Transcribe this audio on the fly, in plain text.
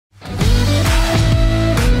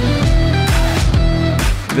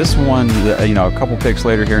this one, a couple picks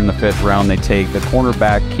later here in the 5th round, they take the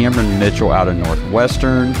cornerback Cameron Mitchell out of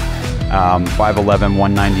Northwestern, 5'11",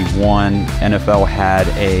 191. NFL had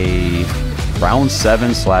a round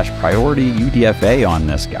 7/priority UDFA on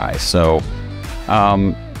this guy. So,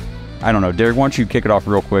 I don't know. Derek, why don't you kick it off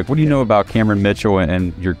real quick? What do you know about Cameron Mitchell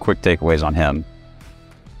and your quick takeaways on him?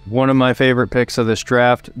 One of my favorite picks of this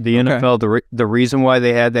draft. The NFL, the reason why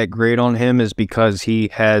they had that grade on him is because he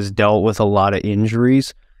has dealt with a lot of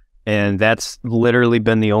injuries, and that's literally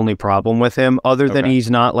been the only problem with him, other than he's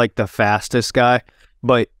not like the fastest guy.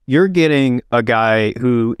 But you're getting a guy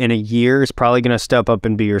who in a year is probably going to step up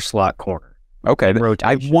and be your slot corner. Okay.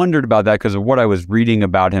 I wondered about that because of what I was reading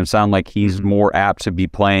about him. Sound like he's more apt to be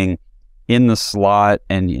playing in the slot,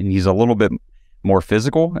 and he's a little bit more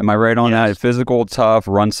physical. Am I right on that? Physical, tough,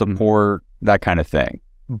 run support, that kind of thing.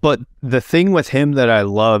 But the thing with him that I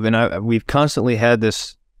love, and we've constantly had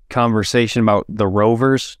this conversation about the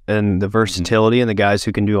rovers and the versatility and the guys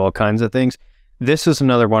who can do all kinds of things. This is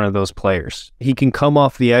another one of those players. He can come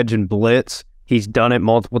off the edge and blitz. He's done it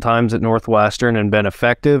multiple times at Northwestern and been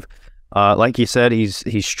effective. Like you said,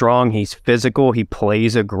 he's strong, he's physical, he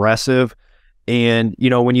plays aggressive. And,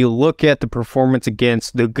 when you look at the performance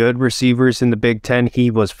against the good receivers in the Big Ten,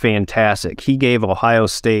 he was fantastic. He gave Ohio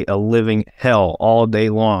State a living hell all day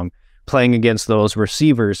long playing against those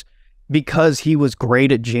receivers because he was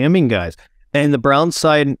great at jamming guys. And the Browns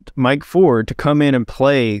signed Mike Ford to come in and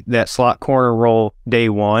play that slot corner role day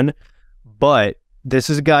one. But this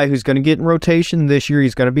is a guy who's going to get in rotation this year.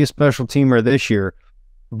 He's going to be a special teamer this year.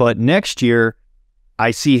 But next year,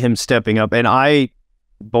 I see him stepping up. And I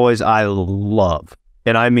love,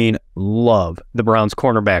 and I mean love, the Browns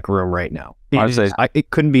cornerback room right now.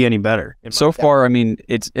 It couldn't be any better. So far, I mean,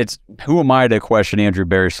 it's who am I to question Andrew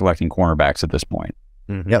Berry selecting cornerbacks at this point?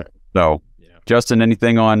 Yep. So, Justin,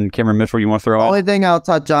 anything on Cameron Mitchell you want to throw out? Only thing I'll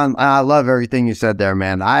touch on, I love everything you said there,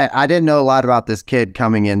 man. I didn't know a lot about this kid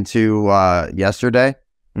coming into yesterday,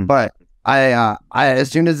 but I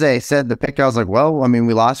as soon as they said the pick, I was like, well, I mean,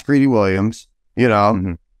 we lost Greedy Williams,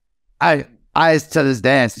 I to this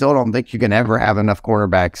day, I still don't think you can ever have enough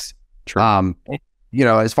cornerbacks. True.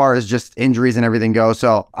 As far as just injuries and everything goes.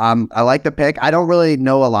 So, I like the pick. I don't really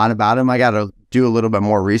know a lot about him. I got to do a little bit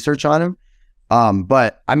more research on him.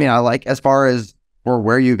 But I mean, I like as far as for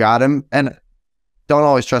where you got him, and don't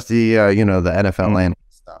always trust the, the NFL land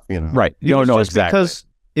stuff, Right. You don't know exactly. Because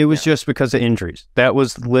it was just because of injuries. That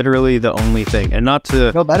was literally the only thing. And not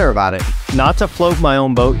to feel better about it. Not to float my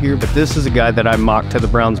own boat here, but this is a guy that I mocked to the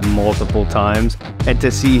Browns multiple times. And to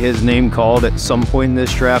see his name called at some point in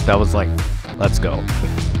this draft, I was like, let's go.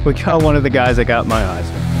 We got one of the guys that got my eyes.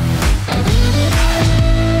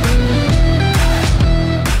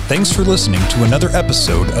 Thanks for listening to another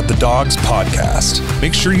episode of the Dawgs Podcast.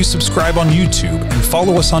 Make sure you subscribe on YouTube and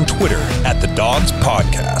follow us on Twitter at the Dawgs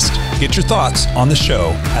Podcast. Get your thoughts on the show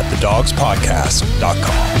at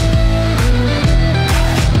thedawgspodcast.com.